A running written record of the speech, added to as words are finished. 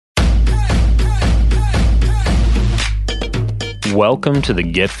Welcome to the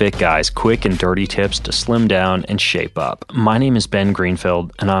Get Fit Guy's quick and dirty tips to slim down and shape up. My name is Ben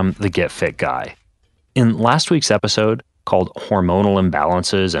Greenfield, and I'm the Get Fit Guy. In last week's episode, called Hormonal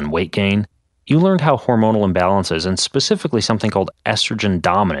Imbalances and Weight Gain, you learned how hormonal imbalances, and specifically something called estrogen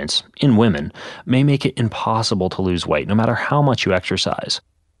dominance in women, may make it impossible to lose weight no matter how much you exercise.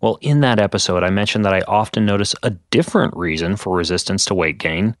 Well, in that episode, I mentioned that I often notice a different reason for resistance to weight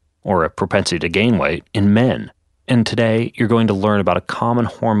gain, or a propensity to gain weight, in men. And today, you're going to learn about a common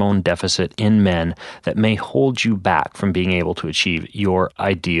hormone deficit in men that may hold you back from being able to achieve your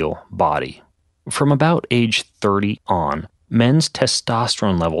ideal body. From about age 30 on, men's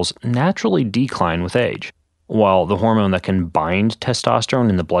testosterone levels naturally decline with age, while the hormone that can bind testosterone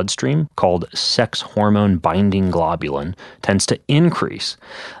in the bloodstream, called sex hormone binding globulin, tends to increase.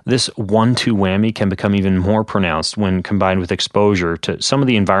 This 1-2 whammy can become even more pronounced when combined with exposure to some of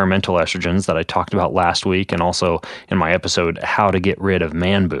the environmental estrogens that I talked about last week and also in my episode, How to Get Rid of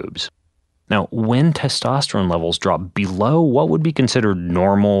Man Boobs. Now, when testosterone levels drop below what would be considered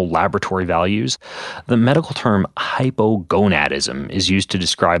normal laboratory values, the medical term hypogonadism is used to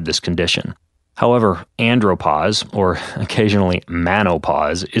describe this condition. However, andropause, or occasionally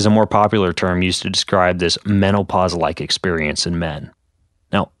menopause, is a more popular term used to describe this menopause-like experience in men.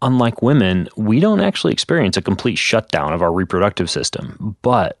 Now, unlike women, we don't actually experience a complete shutdown of our reproductive system,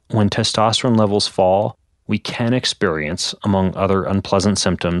 but when testosterone levels fall, we can experience, among other unpleasant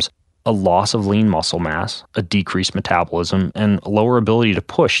symptoms, a loss of lean muscle mass, a decreased metabolism, and a lower ability to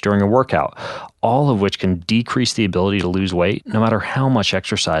push during a workout, all of which can decrease the ability to lose weight no matter how much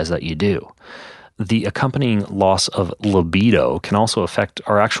exercise that you do. The accompanying loss of libido can also affect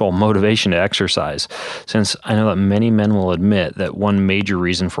our actual motivation to exercise, since I know that many men will admit that one major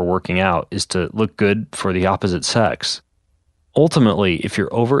reason for working out is to look good for the opposite sex. Ultimately, if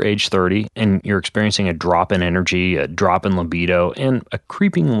you're over age 30 and you're experiencing a drop in energy, a drop in libido, and a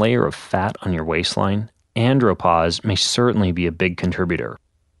creeping layer of fat on your waistline, andropause may certainly be a big contributor.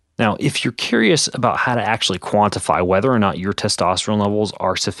 Now, if you're curious about how to actually quantify whether or not your testosterone levels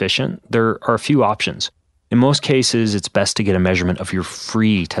are sufficient, there are a few options. In most cases, it's best to get a measurement of your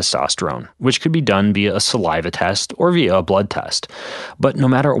free testosterone, which could be done via a saliva test or via a blood test. But no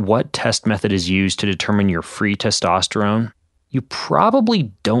matter what test method is used to determine your free testosterone, you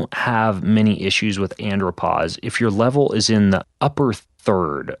probably don't have many issues with andropause if your level is in the upper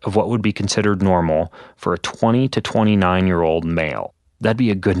third of what would be considered normal for a 20 to 29-year-old male. That'd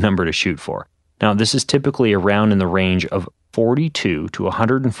be a good number to shoot for. Now, this is typically around in the range of 42 to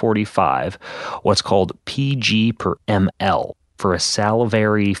 145, what's called PG per ml for a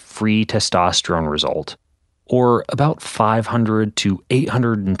salivary free testosterone result, or about 500 to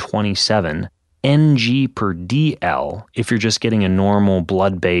 827 Ng per DL if you're just getting a normal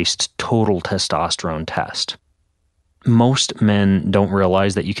blood-based total testosterone test. Most men don't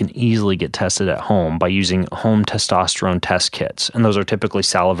realize that you can easily get tested at home by using home testosterone test kits, and those are typically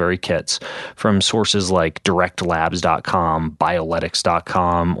salivary kits from sources like directlabs.com,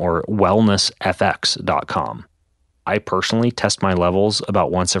 bioletics.com, or wellnessfx.com. I personally test my levels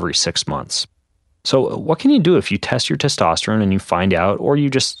about once every 6 months. So what can you do if you test your testosterone and you find out, or you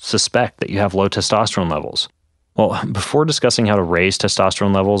just suspect that you have low testosterone levels? Well, before discussing how to raise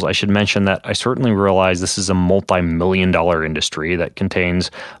testosterone levels, I should mention that I certainly realize this is a multi-million-dollar industry that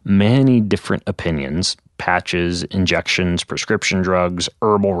contains many different opinions, patches, injections, prescription drugs,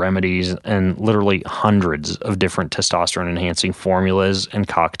 herbal remedies, and literally hundreds of different testosterone-enhancing formulas and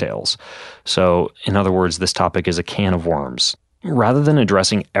cocktails. So, in other words, this topic is a can of worms. Rather than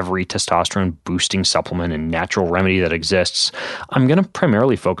addressing every testosterone-boosting supplement and natural remedy that exists, I'm going to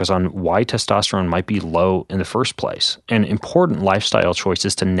primarily focus on why testosterone might be low in the first place, and important lifestyle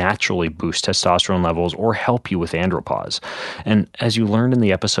choices to naturally boost testosterone levels or help you with andropause. And as you learned in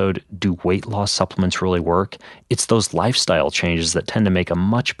the episode, Do Weight Loss Supplements Really Work? It's those lifestyle changes that tend to make a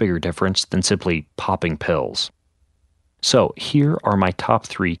much bigger difference than simply popping pills. So here are my top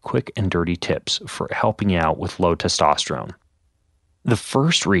 3 quick and dirty tips for helping you out with low testosterone. The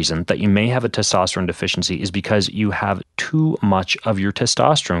first reason that you may have a testosterone deficiency is because you have too much of your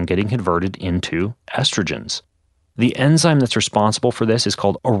testosterone getting converted into estrogens. The enzyme that's responsible for this is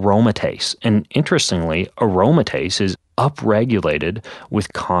called aromatase, and interestingly, aromatase is upregulated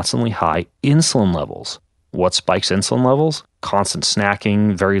with constantly high insulin levels. What spikes insulin levels? Constant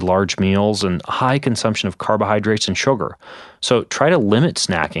snacking, very large meals, and high consumption of carbohydrates and sugar. So try to limit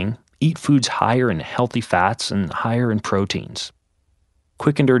snacking, eat foods higher in healthy fats and higher in proteins.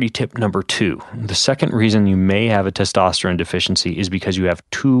 Quick and dirty tip number 2. The second reason you may have a testosterone deficiency is because you have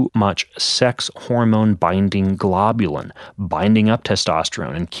too much sex hormone binding globulin binding up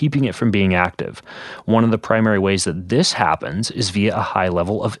testosterone and keeping it from being active. One of the primary ways that this happens is via a high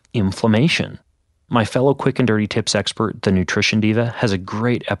level of inflammation. My fellow quick and dirty tips expert, the Nutrition Diva, has a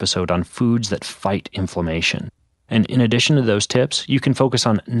great episode on foods that fight inflammation. And in addition to those tips, you can focus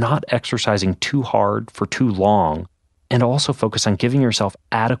on not exercising too hard for too long, and also focus on giving yourself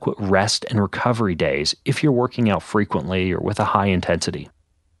adequate rest and recovery days if you're working out frequently or with a high intensity.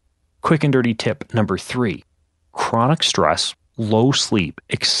 Quick and dirty tip number 3. Chronic stress, low sleep,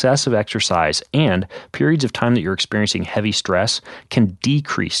 excessive exercise, and periods of time that you're experiencing heavy stress can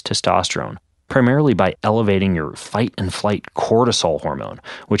decrease testosterone, primarily by elevating your fight and flight cortisol hormone,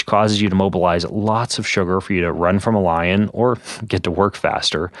 which causes you to mobilize lots of sugar for you to run from a lion or get to work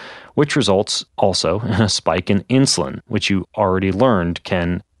faster, which results also in a spike in insulin, which you already learned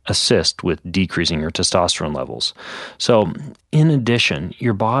can assist with decreasing your testosterone levels. So, in addition,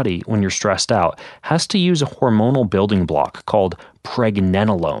 your body, when you're stressed out, has to use a hormonal building block called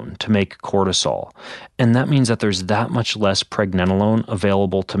pregnenolone to make cortisol. And that means that there's that much less pregnenolone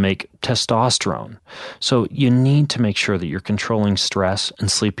available to make testosterone. So you need to make sure that you're controlling stress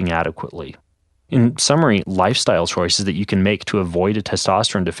and sleeping adequately. In summary, lifestyle choices that you can make to avoid a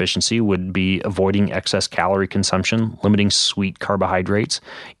testosterone deficiency would be avoiding excess calorie consumption, limiting sweet carbohydrates,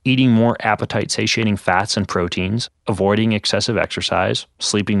 eating more appetite-satiating fats and proteins, avoiding excessive exercise,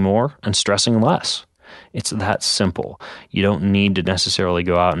 sleeping more, and stressing less. It's that simple. You don't need to necessarily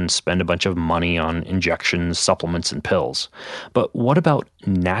go out and spend a bunch of money on injections, supplements, and pills. But what about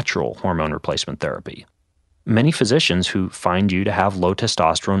natural hormone replacement therapy? Many physicians who find you to have low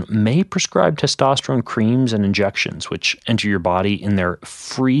testosterone may prescribe testosterone creams and injections, which enter your body in their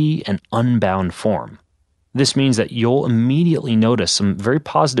free and unbound form. This means that you'll immediately notice some very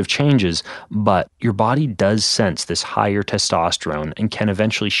positive changes, but your body does sense this higher testosterone and can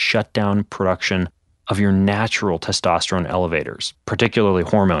eventually shut down production of your natural testosterone elevators, particularly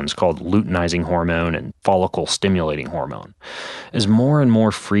hormones called luteinizing hormone and follicle-stimulating hormone. As more and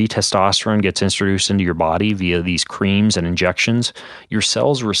more free testosterone gets introduced into your body via these creams and injections, your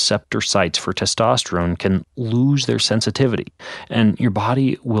cells' receptor sites for testosterone can lose their sensitivity, and your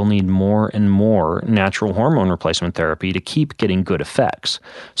body will need more and more natural hormone replacement therapy to keep getting good effects.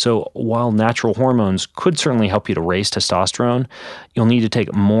 So while natural hormones could certainly help you to raise testosterone, you'll need to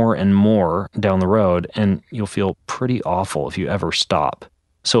take more and more down the road, and you'll feel pretty awful if you ever stop.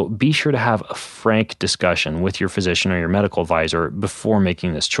 So be sure to have a frank discussion with your physician or your medical advisor before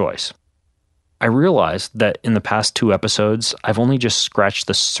making this choice. I realized that in the past 2 episodes, I've only just scratched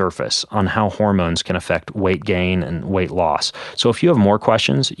the surface on how hormones can affect weight gain and weight loss. So if you have more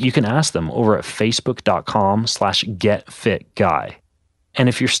questions, you can ask them over at facebook.com/getfitguy. And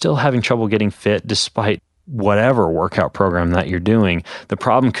if you're still having trouble getting fit despite whatever workout program that you're doing, the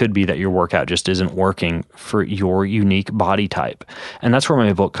problem could be that your workout just isn't working for your unique body type. And that's where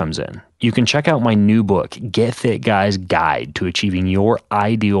my book comes in. You can check out my new book, Get Fit Guy's Guide to Achieving Your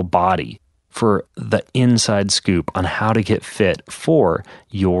Ideal Body, for the inside scoop on how to get fit for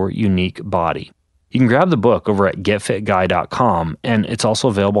your unique body. You can grab the book over at getfitguy.com, and it's also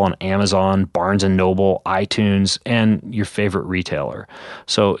available on Amazon, Barnes & Noble, iTunes, and your favorite retailer.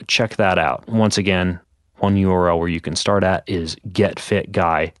 So check that out. Once again, one URL where you can start at is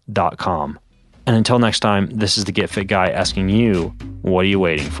getfitguy.com. And until next time, this is the Get Fit Guy asking you, what are you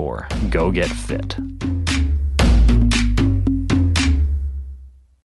waiting for? Go get fit.